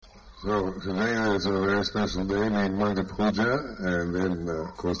So today is a very special day named Manga Puja, and then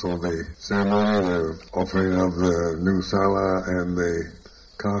of course all the ceremony, the offering of the new sala and the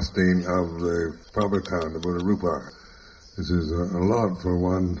casting of the Prabhupada, the Buddha Rupa. This is a lot for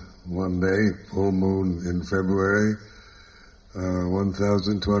one day, full moon in February,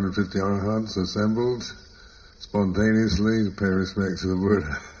 1,250 arahants assembled spontaneously to pay respects to the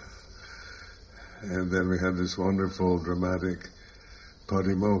Buddha. And then we had this wonderful dramatic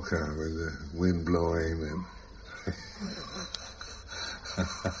Patimokkha with the wind blowing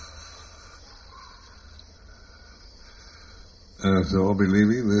and so I'll be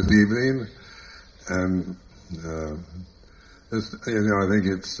leaving this evening, and I think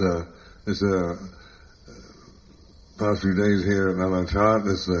it's past few days here at Nalanchhat,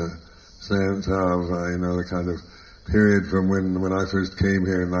 this sense of the kind of period from when I first came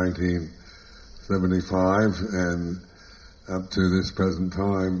here in 1975 and up to this present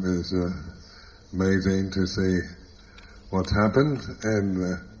time is amazing to see what's happened,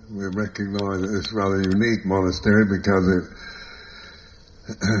 and we recognize that it's a rather unique monastery because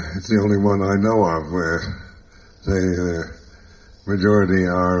it's the only one I know of where the majority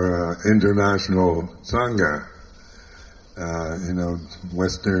are international Sangha,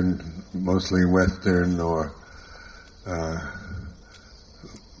 mostly Western or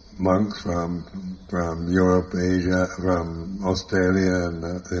monks from Europe, Asia, from Australia and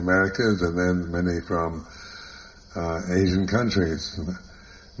the Americas, and then many from Asian countries,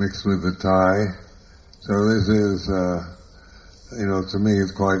 mixed with the Thai. So this is, to me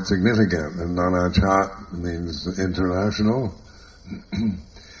it's quite significant, and Nalanchhat means international.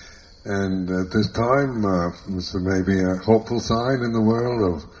 And at this time, this may be a hopeful sign in the world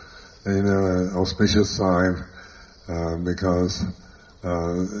of, an auspicious sign, because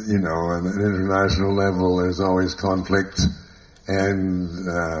on an international level, there's always conflict and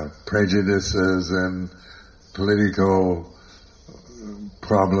prejudices and political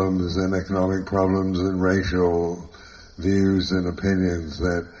problems and economic problems and racial views and opinions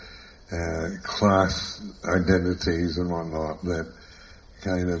that class identities and whatnot that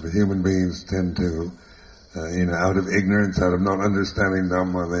kind of human beings tend to, out of ignorance, out of not understanding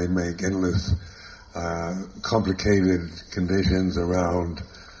Dhamma, they make endless complicated conditions around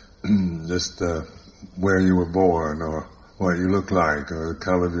just where you were born or what you look like or the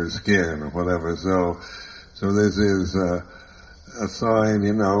color of your skin or whatever. So this is a sign,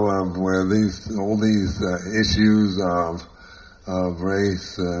 of where all these issues of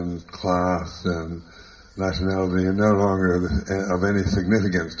race and class and nationality are no longer of any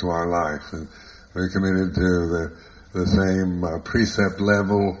significance to our life, and we're committed to the same precept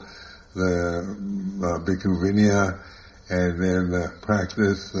level, the Bhikkhu Vinaya, and then the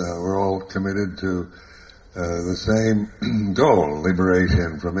practice. We're all committed to the same goal,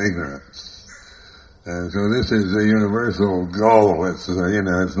 liberation from ignorance. And so this is a universal goal. It's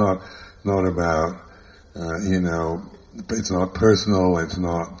it's not about it's not personal. It's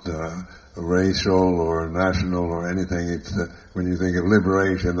not racial or national or anything. It's when you think of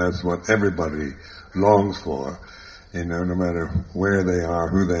liberation, that's what everybody longs for. No matter where they are,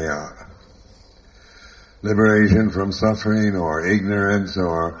 who they are. Liberation from suffering or ignorance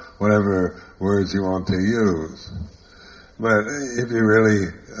or whatever words you want to use. But if you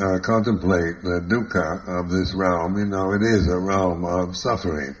really contemplate the dukkha of this realm, it is a realm of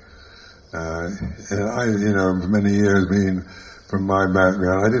suffering. And I, for many years being from my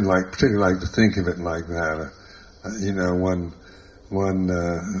background, I didn't particularly like to think of it like that. One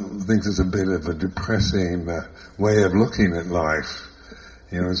thinks it's a bit of a depressing way of looking at life.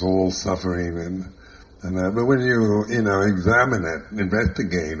 It's all suffering and that. But when you, examine it,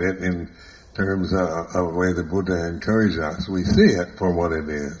 investigate it in terms of the way the Buddha encouraged us, we see it for what it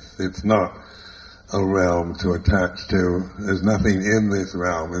is. It's not a realm to attach to. There's nothing in this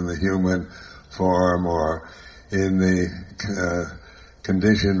realm, in the human form or in the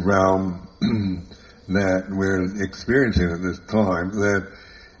conditioned realm that we're experiencing at this time that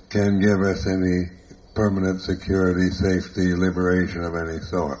can give us any permanent security, safety, liberation of any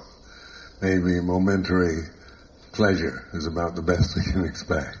sort. Maybe momentary pleasure is about the best we can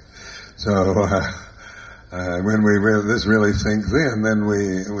expect. So when this really sinks in, then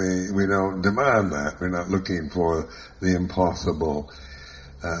we don't demand that. We're not looking for the impossible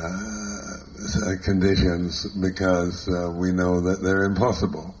conditions because we know that they're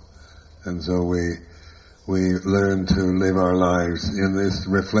impossible, and so we learn to live our lives in this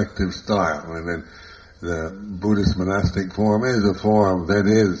reflective style. And then the Buddhist monastic form is a form that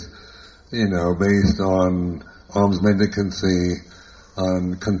is, based on alms mendicancy,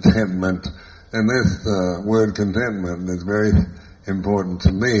 on contentment. And this word contentment is very important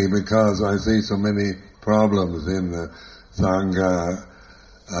to me because I see so many problems in the Sangha,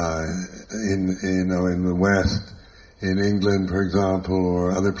 in the West, in England, for example,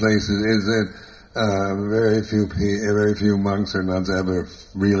 or other places, is that very few monks or nuns ever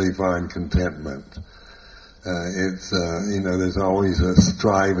really find contentment. There's always a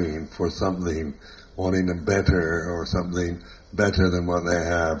striving for something, wanting a better or something better than what they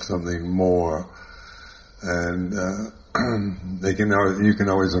have, something more. And you can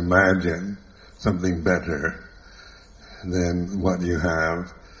always imagine something better than what you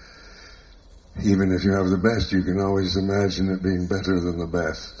have. Even if you have the best, you can always imagine it being better than the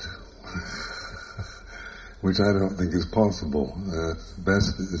best. Which I don't think is possible.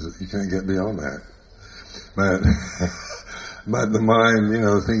 Best is, you can't get beyond that. But the mind,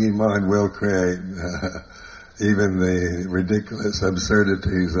 the thinking mind will create even the ridiculous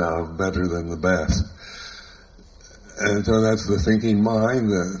absurdities of better than the best. And so that's the thinking mind.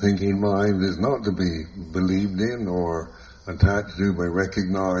 The thinking mind is not to be believed in or attached to, but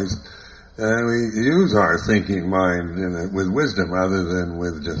recognized. And we use our thinking mind with wisdom rather than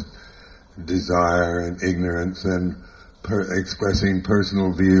with just desire and ignorance and expressing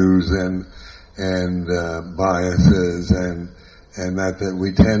personal views and biases and that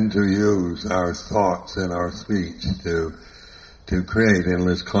we tend to use our thoughts and our speech to create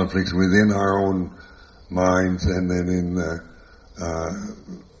endless conflicts within our own minds and then in the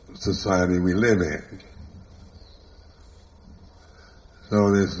society we live in. So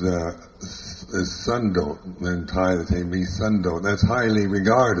this sundot in Thai, they say mi sundot, that's highly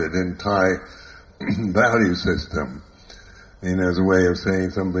regarded in Thai value system. As a way of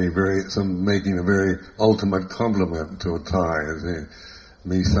saying making a very ultimate compliment to a Thai.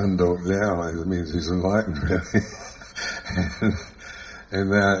 Mi sundot liao, it means he's enlightened really. and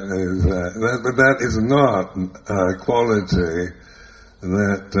but that is not a quality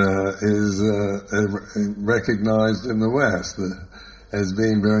that is recognized in the West as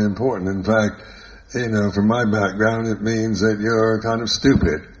being very important. In fact, from my background, it means that you're kind of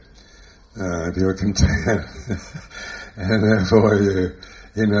stupid if you're content. And therefore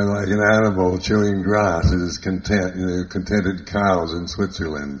like an animal chewing grass is content, contented cows in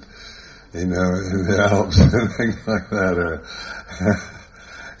Switzerland, in the Alps and things like that, or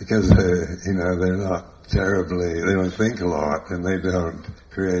because they're not terribly, they don't think a lot and they don't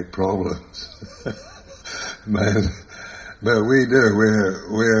create problems. But we do.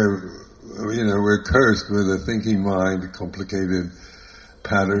 We're cursed with a thinking mind, complicated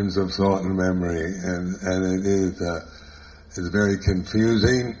patterns of thought and memory, and it is it's a very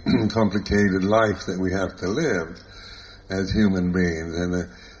confusing, complicated life that we have to live as human beings. And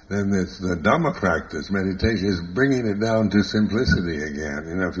then the Dhamma practice, meditation, is bringing it down to simplicity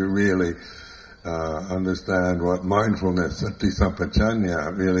again. If you really understand what mindfulness, sati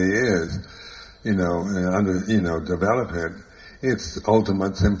sampajanya, really is, develop it, it's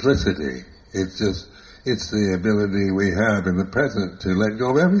ultimate simplicity. It's the ability we have in the present to let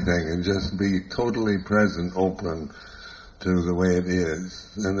go of everything and just be totally present, open to the way it is.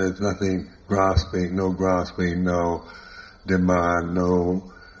 And there's nothing no grasping, no demand, no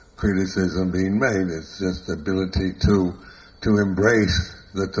criticism being made. It's just the ability to embrace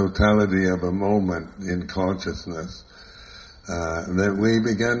the totality of a moment in consciousness. That we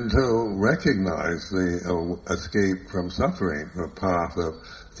begin to recognize the escape from suffering, the path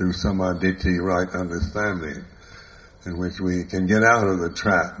through samadhi, right understanding, in which we can get out of the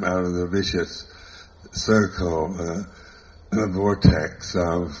trap, out of the vicious circle, the vortex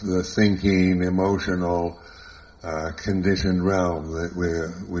of the thinking, emotional, conditioned realm that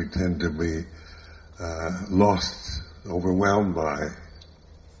we tend to be lost, overwhelmed by.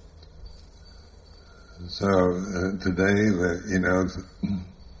 So today, the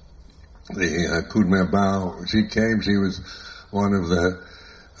Kudme Bao, she was one of the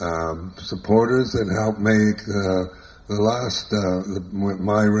supporters that helped make the last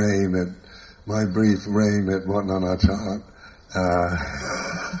my brief reign at Wat Nanachat.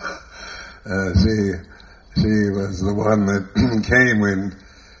 She was the one that came and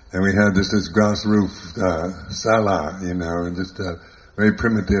we had this grass roof sala, and just a very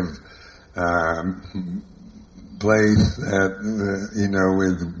primitive place that,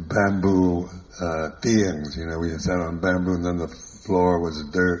 with bamboo tiangs, we sat on bamboo and then the floor was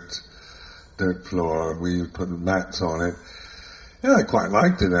dirt floor. We put mats on it. Yeah, I quite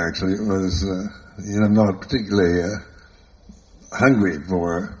liked it actually. It was, not particularly hungry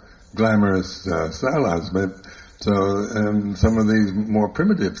for glamorous salas, but some of these more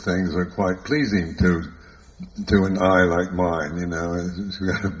primitive things are quite pleasing to an eye like mine. It's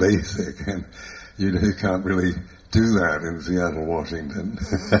kind of basic, and you can't really do that in Seattle, Washington.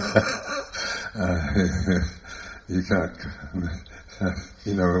 You can't,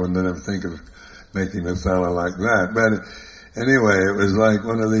 one would never think of making a sala like that. But anyway, it was like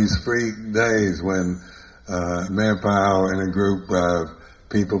one of these freak days when Mayor Pao and a group of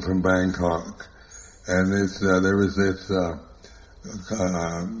people from Bangkok, and there was this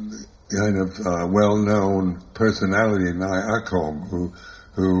kind of well-known personality, Nai Akom,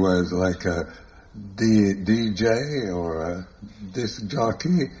 who was like a DJ or a disc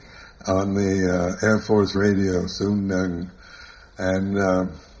jockey on the Air Force radio, Soon Nung, and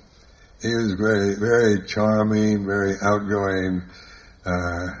he was very, very charming, very outgoing,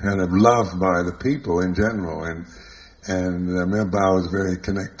 kind of loved by the people in general, and Mayor Bao was very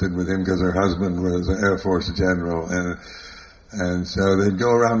connected with him because her husband was an Air Force general, and so they'd go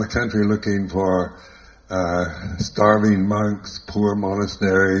around the country looking for starving monks, poor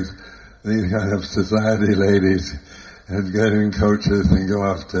monasteries, these kind of society ladies, and get in coaches and go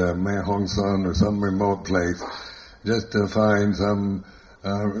off to Mae Hong Son or some remote place just to find some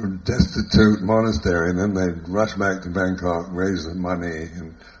destitute monastery, and then they'd rush back to Bangkok, raise the money,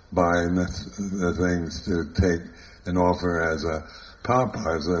 and buy the things to take and offer as a papa,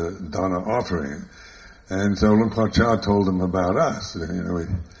 as a dana offering. And so Luang Por Cha told them about us. At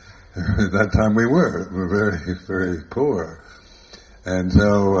that time we were very, very poor. And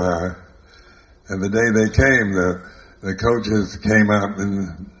so, and the day they came, the coaches came up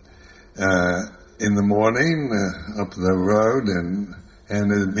in the morning, up the road, and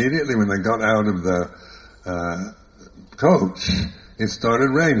immediately when they got out of the coach, it started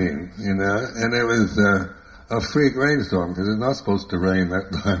raining, and it was a freak rainstorm because it's not supposed to rain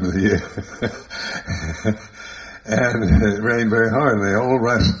that time of the year. And it rained very hard, and they all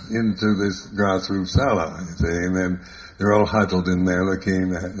rushed into this grassroots sala, you see, and then they're all huddled in there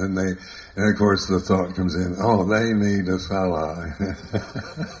looking at, and of course the thought comes in, oh, they need a sala.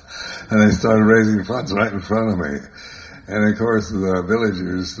 And they started raising funds right in front of me. And of course the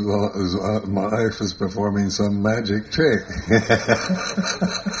villagers thought my wife was performing some magic trick.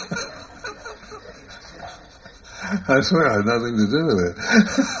 I swear I had nothing to do with it.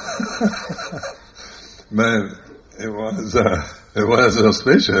 But it was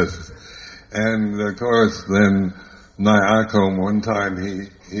auspicious. And of course then Nai Akom, one time he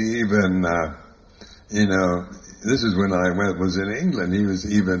even, this is when I was in England, he was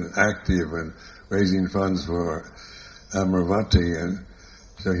even active in raising funds for Amravati, and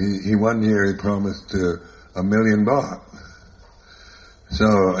so he one year he promised 1 million baht.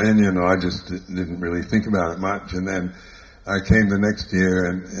 So, and I just didn't really think about it much, and then I came the next year,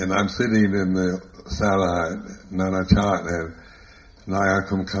 and I'm sitting in the sala at Nanachat, and Nai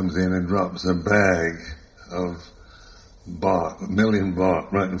Akom comes in and drops a bag of baht, 1 million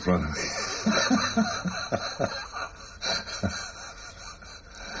baht, right in front of me.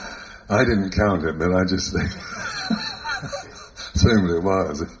 I didn't count it, but I just assumed it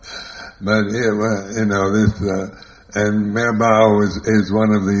was. But and Mayor Bao is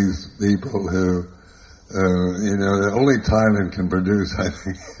one of these people who, only Thailand can produce, I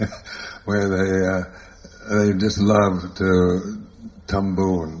think, where they just love to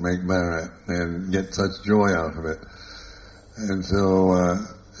tamboon, make merit, and get such joy out of it. And so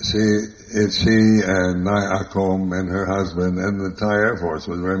she and Nai Akom and her husband and the Thai Air Force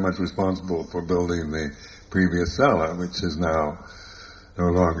was very much responsible for building the previous sala, which is now no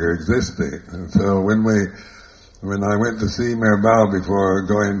longer existing. And so when I went to see Mayor Bao before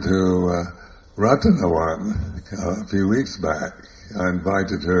going to Ratanawan a few weeks back, I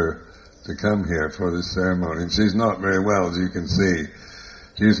invited her to come here for this ceremony. And she's not very well, as you can see.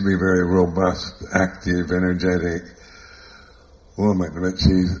 She used to be very robust, active, energetic woman, but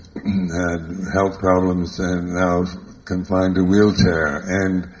she's had health problems and now confined to wheelchair.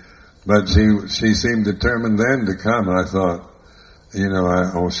 But she seemed determined then to come, and I thought,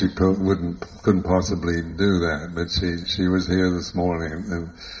 she couldn't possibly do that, but she was here this morning, and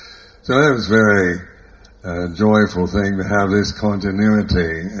so that was a very joyful thing to have this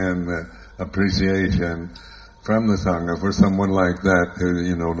continuity and appreciation from the Sangha for someone like that, who,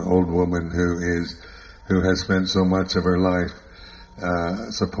 an old woman who has spent so much of her life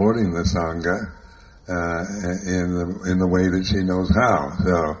supporting the Sangha in the way that she knows how.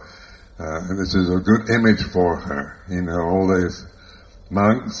 So and this is a good image for her. All these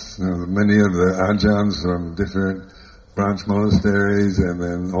monks, many of the Ajahns from different branch monasteries, and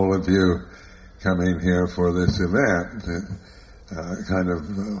then all of you coming here for this event, kind of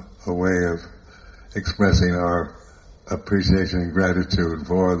a way of expressing our appreciation and gratitude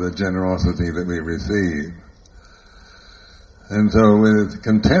for the generosity that we receive. And so with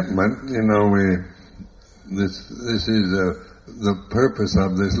contentment, this is the purpose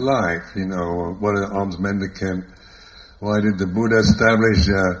of this life. What an alms mendicant. Why did the Buddha establish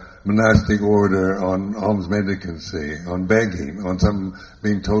a monastic order on alms mendicancy, on begging, on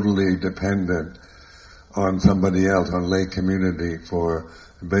being totally dependent on somebody else, on lay community for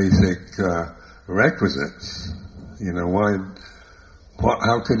basic requisites?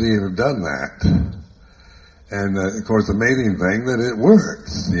 How could he have done that? And of course, the amazing thing that it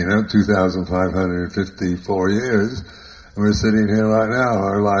works. 2,554 years, and we're sitting here right now.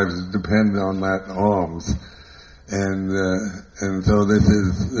 Our lives depend on that alms, and so this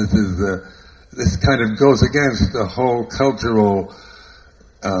kind of goes against the whole cultural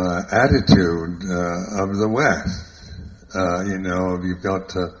attitude of the West. You've got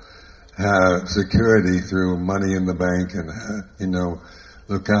to have security through money in the bank, and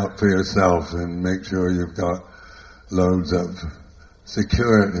look out for yourself and make sure you've got loads of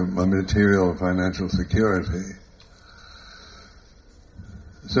security, material, financial security.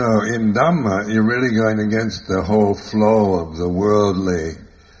 So in Dhamma, you're really going against the whole flow of the worldly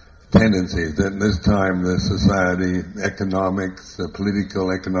tendencies. At this time, the society, economics, the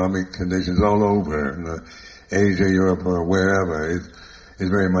political, economic conditions all over, in Asia, Europe, or wherever, is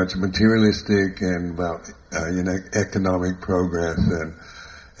very much materialistic and about economic progress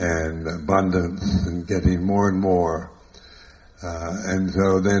and abundance and getting more and more. And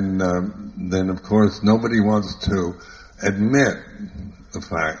so then of course nobody wants to admit the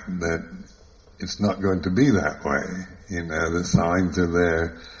fact that it's not going to be that way. The signs are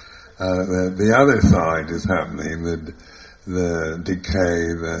there. The other side is happening, the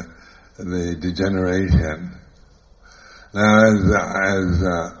decay, the degeneration. Now, as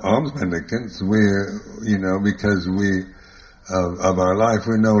alms mendicants, because of our life,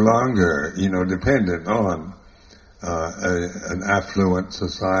 we're no longer, dependent on an affluent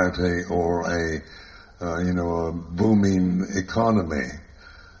society or a booming economy.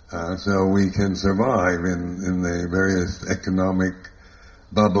 So we can survive in the various economic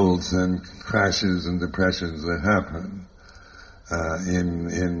bubbles and crashes and depressions that happen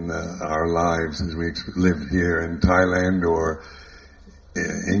in our lives as we live here in Thailand or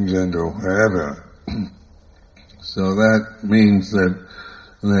England or wherever. So that means that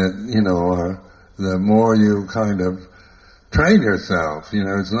the more you kind of train yourself,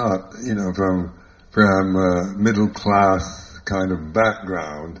 it's not from middle class kind of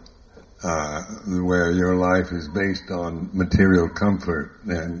background where your life is based on material comfort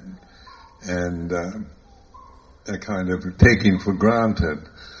and a kind of taking for granted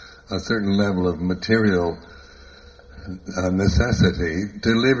a certain level of material necessity, to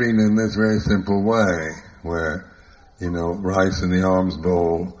living in this very simple way where rice in the alms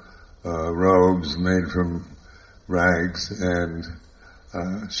bowl, robes made from rags, and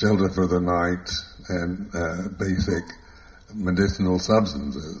shelter for the night, and basic medicinal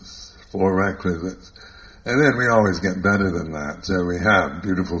substances, 4 requisites. And then we always get better than that. So we have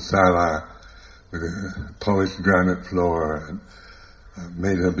beautiful sala with a polished granite floor, and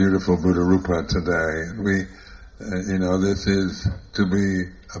made a beautiful Buddha Rupa today. And we, this is to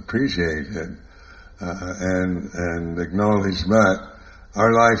be appreciated and acknowledged, but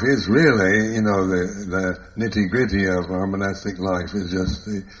our life is really, the nitty-gritty of our monastic life is just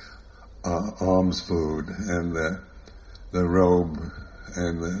the alms food and the robe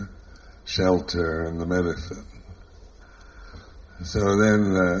and the shelter and the medicine. So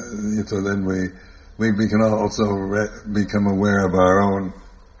then we can also become aware of our own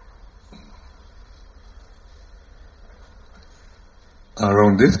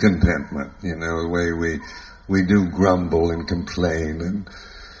discontentment, the way we do grumble and complain,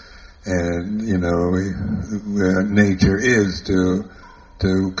 and where nature is to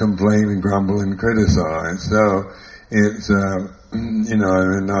complain and grumble and criticize. So it's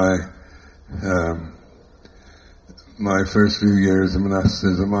my first few years of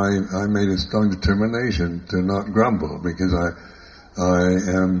monasticism, I made a strong determination to not grumble, because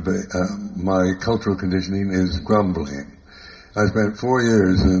my cultural conditioning is grumbling. I spent 4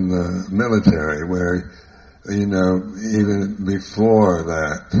 years in the military where, even before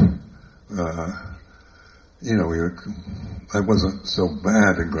that, I wasn't so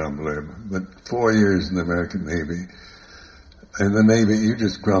bad a grumbler, but 4 years in the American Navy. In the Navy, you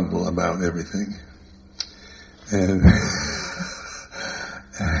just grumble about everything. And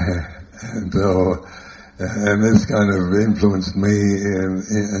this kind of influenced me,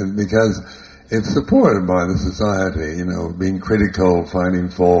 and because it's supported by the society, being critical, finding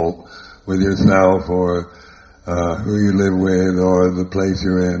fault with yourself or who you live with or the place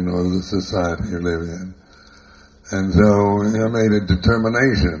you're in or the society you live in. And so I made a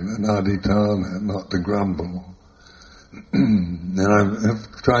determination, an adhitthana, not to grumble. And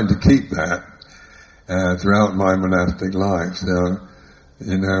I've tried to keep that throughout my monastic life. So,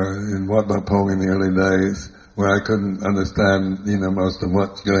 in Wat Pah Pong in the early days, where I couldn't understand, most of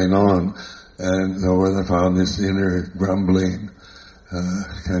what's going on, and so where I found this inner grumbling,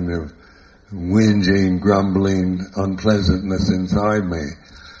 kind of whinging, grumbling unpleasantness inside me.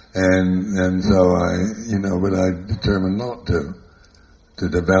 And so but I determined not to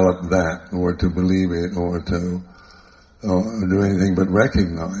develop that, or to believe it, or to do anything but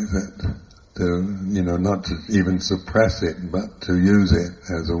recognize it. To, not to even suppress it, but to use it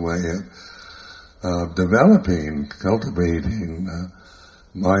as a way of developing, cultivating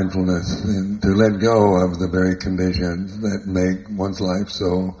mindfulness, and to let go of the very conditions that make one's life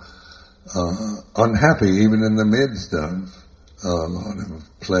so unhappy, even in the midst of a lot of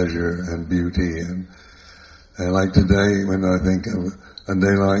pleasure and beauty. And like today, when I think of a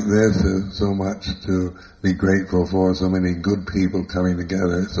day like this, there's so much to be grateful for, so many good people coming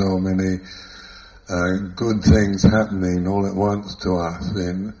together, so many good things happening all at once to us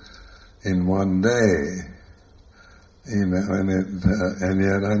in one day, and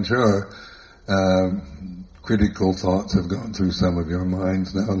yet I'm sure critical thoughts have gone through some of your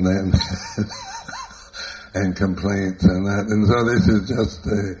minds now and then, and complaints and that, and so this is just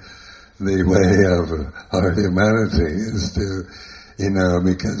the way of our humanity, is to,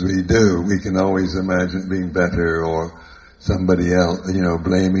 because we can always imagine being better, or somebody else,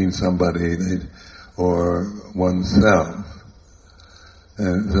 blaming somebody, or oneself.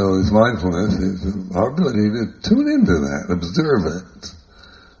 And so this mindfulness is our ability to tune into that, observe it,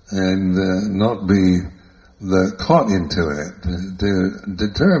 and not be caught into it, to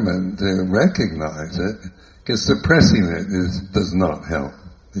determine, to recognize it, because suppressing it does not help.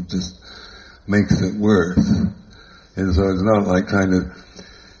 It just makes it worse. And so it's not like trying to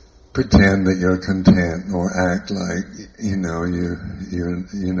pretend that you're content, or act like,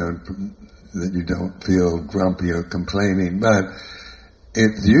 that you don't feel grumpy or complaining, but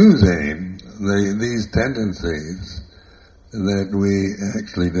it's using these tendencies that we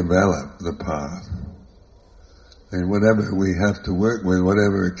actually develop the path. And whatever we have to work with,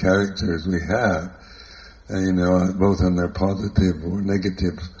 whatever characters we have, both on their positive or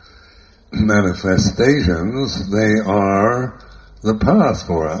negative manifestations, they are the path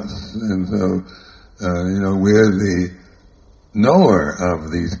for us. And so, we're the knower of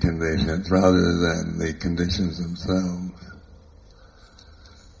these conditions rather than the conditions themselves.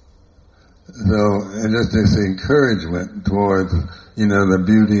 So, and just this encouragement towards, the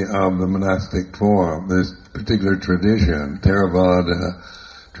beauty of the monastic form, this particular tradition, Theravada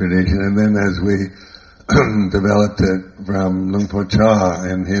tradition, and then as we developed it from Luang Por Cha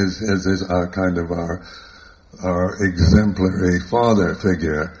and our exemplary father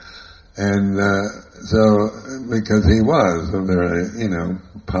figure. And so, because he was a very,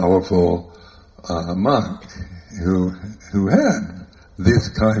 powerful monk who had this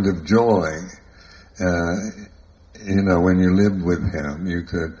kind of joy. When you lived with him, you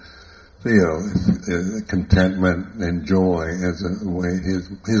could feel contentment and joy as a way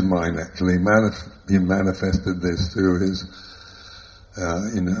his mind actually he manifested this through his,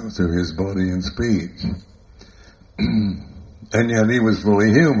 through his body and speech. And yet he was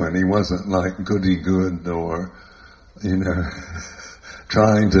fully human. He wasn't like goody-good or,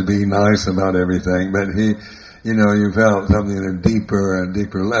 trying to be nice about everything. But he, you felt something at a deeper and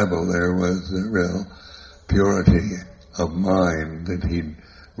deeper level. There was a real purity of mind that he'd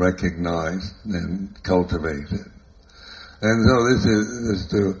recognized and cultivated. And so this is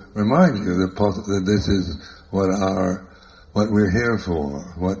to remind you that this is what we're here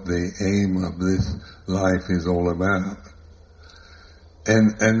for, what the aim of this life is all about.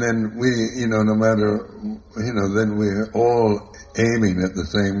 And then we, no matter, then we're all aiming at the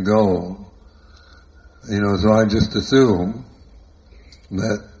same goal. So I just assume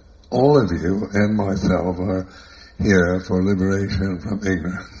that all of you and myself are here for liberation from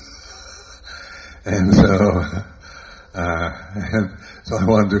ignorance. And so I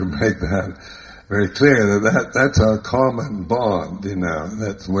wanted to make that very clear, that's our common bond,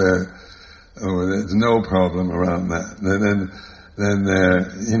 that's where, there's no problem around that. Then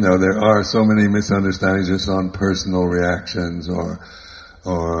there are so many misunderstandings just on personal reactions or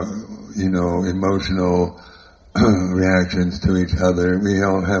emotional reactions to each other. We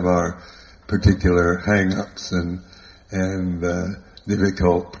all have our particular hang-ups and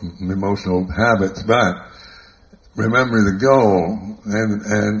difficult emotional habits, but remember the goal, and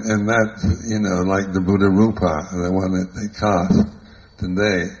that's, like the Buddha Rupa, the one that they cast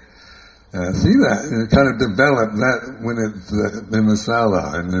today. see that and kind of develop that when it's in the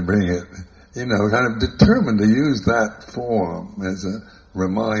sala, and they bring it, kind of determined to use that form as a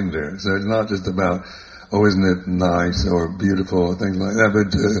reminder. So it's not just about, oh, isn't it nice or beautiful or things like that,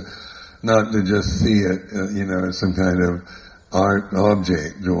 but not to just see it, as some kind of art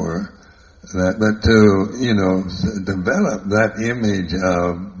object or that, but to, develop that image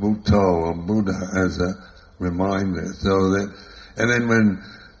of Buddha or Buddha as a reminder. So that, and then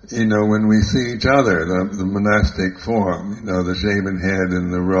when we see each other, the monastic form, the shaven head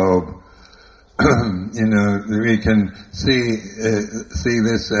and the robe, we can see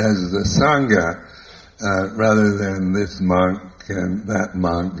this as the Sangha, rather than this monk and that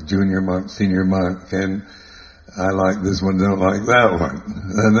monk, junior monk, senior monk, and I like this one, don't like that one.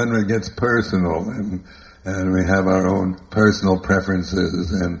 And then it gets personal, and we have our own personal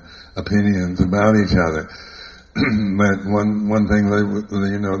preferences and opinions about each other. But one thing,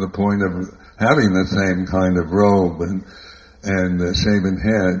 the point of having the same kind of robe and shaven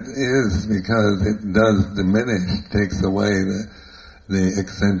head is because it does diminish, takes away the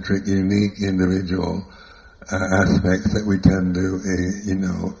eccentric, unique, individual aspects that we tend to,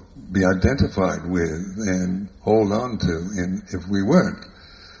 be identified with and hold on to if we weren't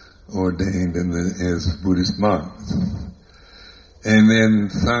ordained as Buddhist monks. And then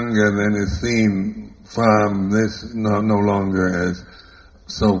Sangha then is seen from this no longer as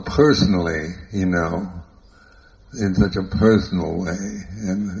so personally, in such a personal way,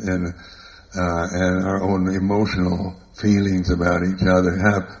 and our own emotional feelings about each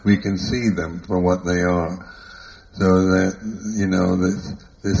other, we can see them for what they are. So that,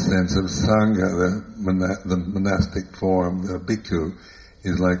 this sense of Sangha, the monastic form, the bhikkhu,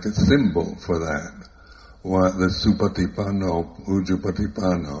 is like a symbol for that. What the supatipano,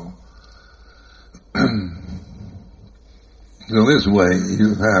 ujupatipano. So this way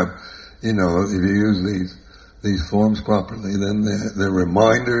you have, if you use these forms properly, then they're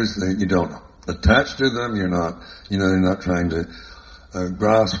reminders that you don't attach to them. You're not trying to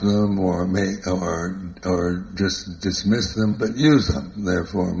grasp them or just dismiss them, but use them.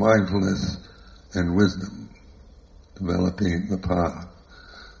 Therefore, mindfulness and wisdom, developing the path.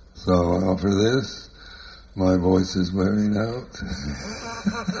 So I offer this. My voice is wearing out,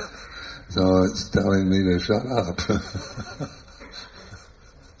 so it's telling me to shut up.